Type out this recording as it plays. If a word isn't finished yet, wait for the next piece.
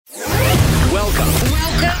Welcome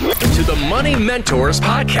to the Money Mentors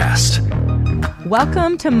Podcast.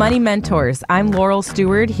 Welcome to Money Mentors. I'm Laurel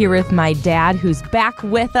Stewart here with my dad, who's back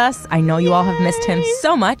with us. I know you all have missed him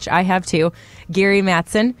so much. I have too. Gary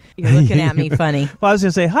Mattson. You're looking at me funny. Well, I was going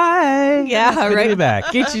to say, hi. Yeah, Good right. to be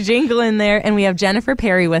back. Get your jingle in there. And we have Jennifer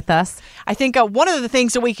Perry with us. I think one of the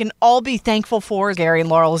things that we can all be thankful for, Gary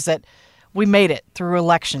and Laurel, is that we made it through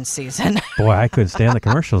election season. Boy, I couldn't stand the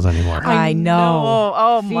commercials anymore. I know.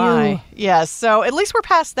 Oh, my. Yes. So at least we're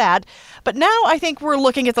past that. But now I think we're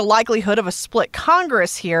looking at the likelihood of a split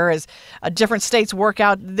Congress here as different states work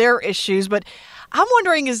out their issues. But I'm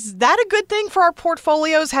wondering, is that a good thing for our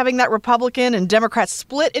portfolios, having that Republican and Democrat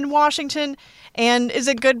split in Washington? And is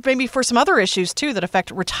it good maybe for some other issues, too, that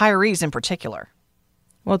affect retirees in particular?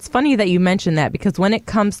 Well, it's funny that you mentioned that because when it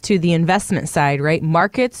comes to the investment side, right,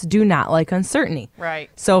 markets do not like uncertainty.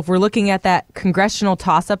 Right. So if we're looking at that congressional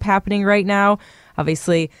toss-up happening right now,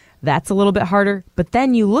 obviously that's a little bit harder. But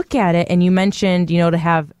then you look at it and you mentioned, to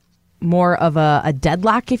have more of a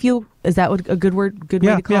deadlock, is that what a good way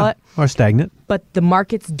to call it? Or stagnant. But the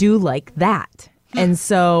markets do like that. And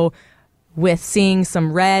so with seeing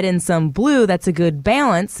some red and some blue, that's a good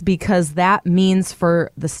balance because that means for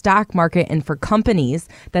the stock market and for companies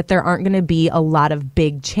that there aren't going to be a lot of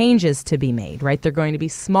big changes to be made, right? They're going to be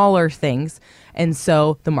smaller things. And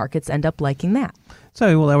so the markets end up liking that.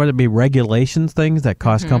 So, well, whether it be regulations, things that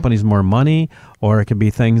cost companies more money, or it could be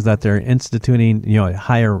things that they're instituting,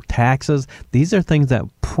 higher taxes. These are things that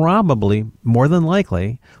probably, more than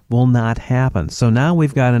likely, will not happen. So now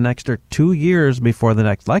we've got an extra 2 years before the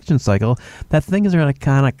next election cycle that things are going to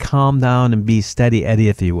kind of calm down and be steady Eddie,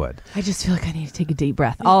 if you would. I just feel like I need to take a deep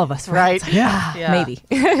breath. All of us, right? Yeah. Maybe.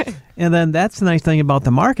 And then that's the nice thing about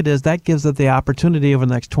the market is that gives it the opportunity over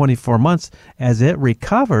the next 24 months as it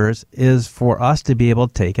recovers is for us to be able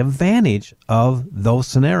to take advantage of those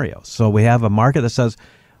scenarios. So we have a market that says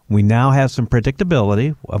we now have some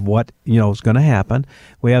predictability of what is going to happen.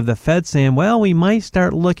 We have the Fed saying, well, we might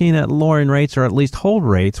start looking at lowering rates or at least hold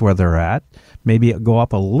rates where they're at, maybe go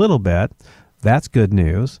up a little bit. That's good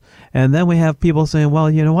news. And then we have people saying, well,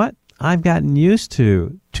 you know what? I've gotten used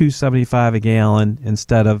to $2.75 a gallon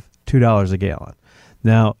instead of $2 a gallon.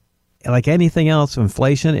 Now, like anything else,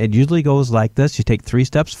 inflation, it usually goes like this. You take 3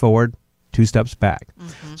 steps forward, 2 steps back.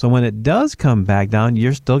 So when it does come back down,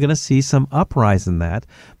 you're still going to see some uprise in that,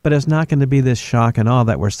 but it's not going to be this shock and awe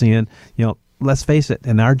that we're seeing. Let's face it,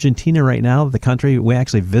 in Argentina right now, the country we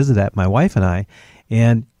actually visited, my wife and I,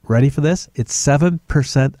 and ready for this? It's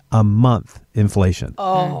 7% a month inflation.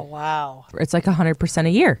 Oh, wow. It's like 100% a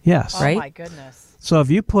year. Yes. Right? Oh, my goodness. So if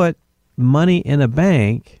you put money in a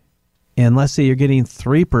bank, and let's say you're getting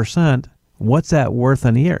 3%, what's that worth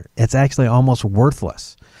in a year? It's actually almost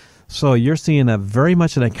worthless. So you're seeing a very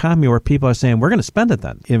much an economy where people are saying, we're going to spend it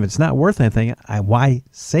then. If it's not worth anything, why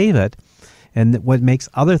save it? And what makes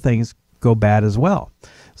other things go bad as well.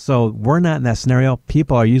 So we're not in that scenario.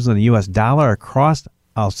 People are using the U.S. dollar across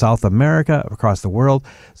South America, across the world.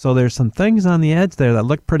 So there's some things on the edge there that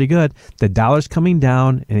look pretty good. The dollar's coming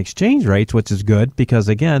down in exchange rates, which is good because,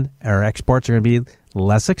 again, our exports are going to be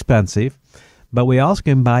less expensive, but we also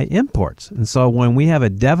can buy imports. And so when we have a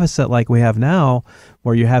deficit like we have now,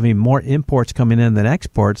 where you're having more imports coming in than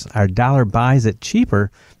exports, our dollar buys it cheaper.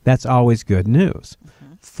 That's always good news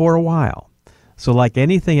for a while. So like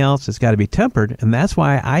anything else, it's got to be tempered. And that's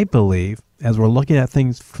why I believe, as we're looking at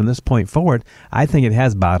things from this point forward, I think it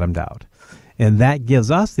has bottomed out. And that gives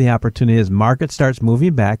us the opportunity as market starts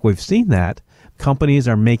moving back. We've seen that. Companies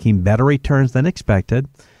are making better returns than expected.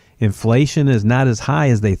 Inflation is not as high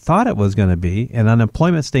as they thought it was going to be, and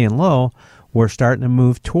unemployment staying low. We're starting to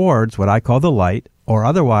move towards what I call the light, or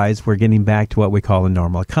otherwise we're getting back to what we call a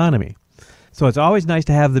normal economy. So it's always nice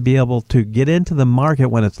to have to be able to get into the market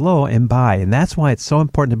when it's low and buy, and that's why it's so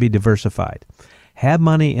important to be diversified. Have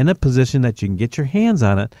money in a position that you can get your hands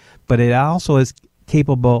on it, but it also is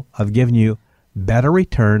capable of giving you better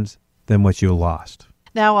returns than what you lost.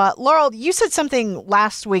 Now, Laurel, you said something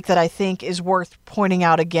last week that I think is worth pointing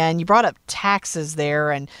out again. You brought up taxes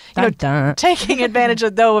there and taking advantage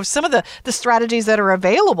of some of the strategies that are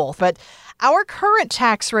available. But our current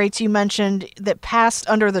tax rates you mentioned that passed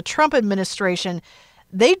under the Trump administration,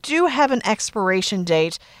 they do have an expiration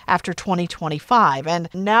date after 2025. And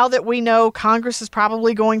now that we know Congress is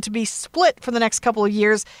probably going to be split for the next couple of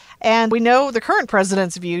years, and we know the current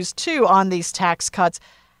president's views, too, on these tax cuts,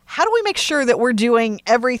 how do we make sure that we're doing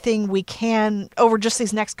everything we can over just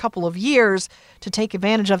these next couple of years to take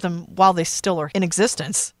advantage of them while they still are in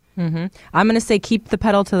existence? I'm going to say keep the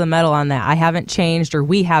pedal to the metal on that. I haven't changed, or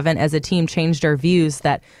we haven't as a team changed our views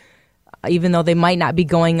that even though they might not be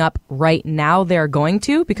going up right now, they're going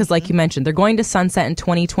to, because like you mentioned, they're going to sunset in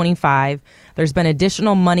 2025. There's been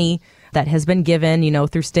additional money that has been given,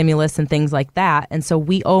 through stimulus and things like that. And so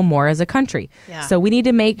we owe more as a country. Yeah. So we need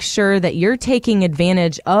to make sure that you're taking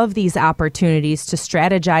advantage of these opportunities to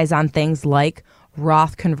strategize on things like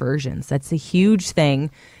Roth conversions. That's a huge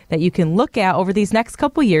thing that you can look at over these next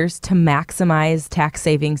couple years to maximize tax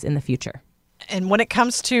savings in the future. And when it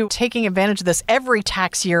comes to taking advantage of this, every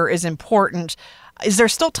tax year is important. Is there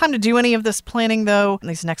still time to do any of this planning, though, in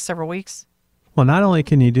these next several weeks? Well, not only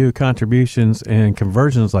can you do contributions and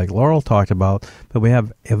conversions like Laurel talked about, but we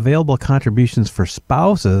have available contributions for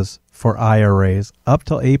spouses for IRAs up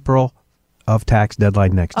till April of tax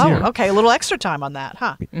deadline next year. Oh, okay. A little extra time on that,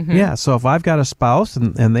 huh? Mm-hmm. Yeah. So if I've got a spouse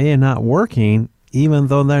and they are not working, even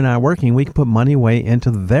though they're not working, we can put money away into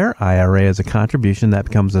their IRA as a contribution that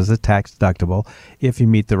becomes as a tax deductible if you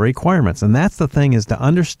meet the requirements. And that's the thing, is to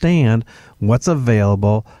understand what's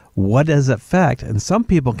available, what does it affect? And some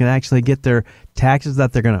people can actually get their taxes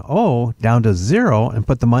that they're going to owe down to zero and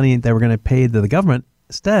put the money they were going to pay to the government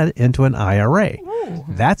instead into an IRA. Ooh.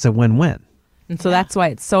 That's a win-win. And so that's why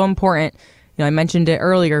it's so important. I mentioned it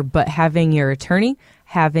earlier, but having your attorney,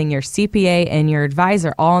 having your CPA, and your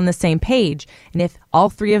advisor all on the same page. And if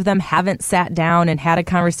all three of them haven't sat down and had a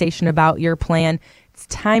conversation about your plan, it's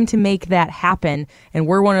time to make that happen. And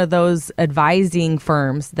we're one of those advising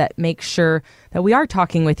firms that make sure that we are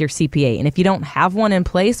talking with your CPA. And if you don't have one in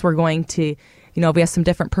place, we're going to, we have some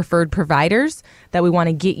different preferred providers that we want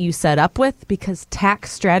to get you set up with, because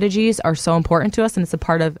tax strategies are so important to us, and it's a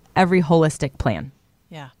part of every holistic plan.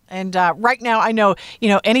 Yeah. And right now, I know,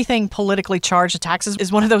 anything politically charged, taxes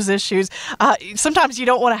is one of those issues. Sometimes you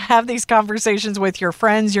don't want to have these conversations with your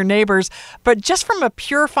friends, your neighbors, but just from a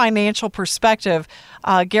pure financial perspective,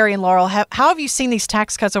 Gary and Laurel, how have you seen these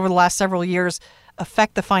tax cuts over the last several years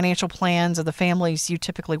affect the financial plans of the families you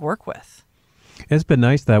typically work with? It's been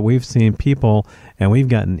nice that we've seen people, and we've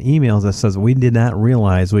gotten emails that says we did not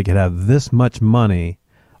realize we could have this much money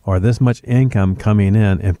or this much income coming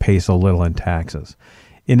in and pay so little in taxes.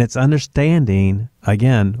 And it's understanding,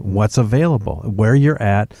 again, what's available, where you're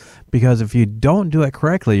at, because if you don't do it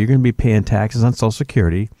correctly, you're going to be paying taxes on Social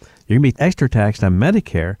Security. You're going to be extra taxed on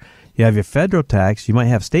Medicare. You have your federal tax. You might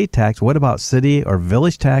have state tax. What about city or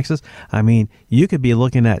village taxes? I mean, you could be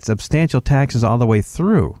looking at substantial taxes all the way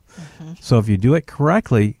through. Mm-hmm. So if you do it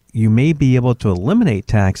correctly, you may be able to eliminate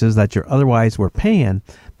taxes that you otherwise were paying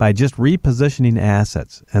by just repositioning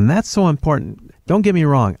assets. And that's so important. Don't get me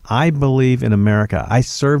wrong. I believe in America. I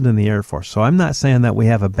served in the Air Force. So I'm not saying that we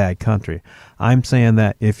have a bad country. I'm saying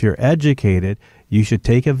that if you're educated, you should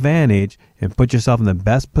take advantage and put yourself in the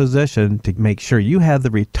best position to make sure you have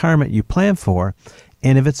the retirement you plan for.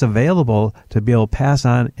 And if it's available, to be able to pass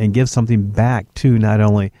on and give something back to not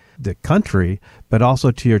only the country, but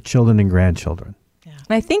also to your children and grandchildren.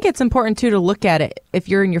 And I think it's important, too, to look at it if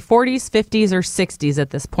you're in your 40s, 50s, or 60s at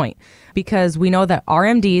this point, because we know that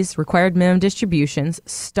RMDs, required minimum distributions,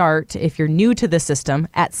 start, if you're new to the system,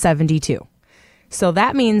 at 72. So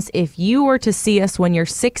that means if you were to see us when you're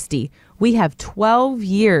 60, we have 12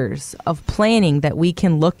 years of planning that we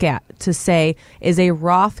can look at to say, is a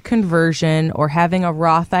Roth conversion or having a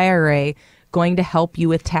Roth IRA going to help you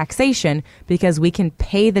with taxation, because we can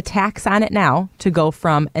pay the tax on it now to go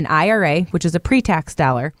from an IRA, which is a pre-tax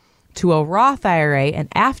dollar, to a Roth IRA, an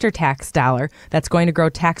after-tax dollar that's going to grow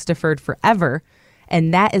tax deferred forever,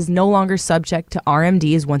 and that is no longer subject to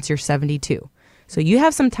RMDs once you're 72. So you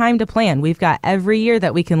have some time to plan. We've got every year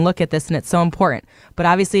that we can look at this, and it's so important. But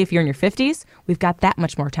obviously, if you're in your 50s, we've got that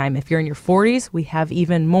much more time. If you're in your 40s, we have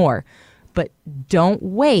even more. But don't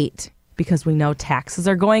wait, because we know taxes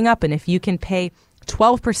are going up. And if you can pay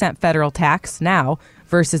 12% federal tax now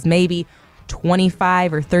versus maybe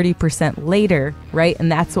 25 or 30% later, right?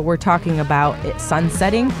 And that's what we're talking about. It's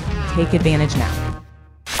sunsetting. Take advantage now.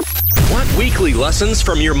 Want weekly lessons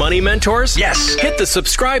from your money mentors? Yes. Hit the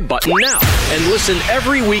subscribe button now and listen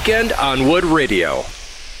every weekend on Wood Radio.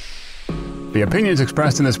 The opinions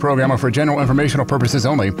expressed in this program are for general informational purposes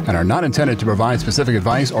only and are not intended to provide specific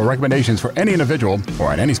advice or recommendations for any individual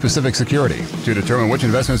or on any specific security. To determine which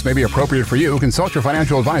investments may be appropriate for you, consult your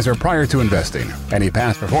financial advisor prior to investing. Any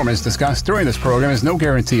past performance discussed during this program is no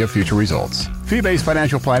guarantee of future results. Fee-based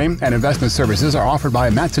financial planning and investment services are offered by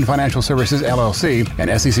Matson Financial Services, LLC,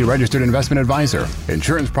 an SEC-registered investment advisor.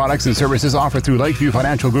 Insurance products and services offered through Lakeview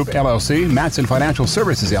Financial Group, LLC, Matson Financial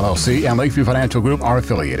Services, LLC, and Lakeview Financial Group are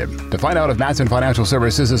affiliated. To find out if Matson Financial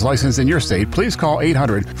Services is licensed in your state, please call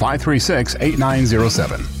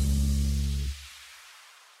 800-536-8907.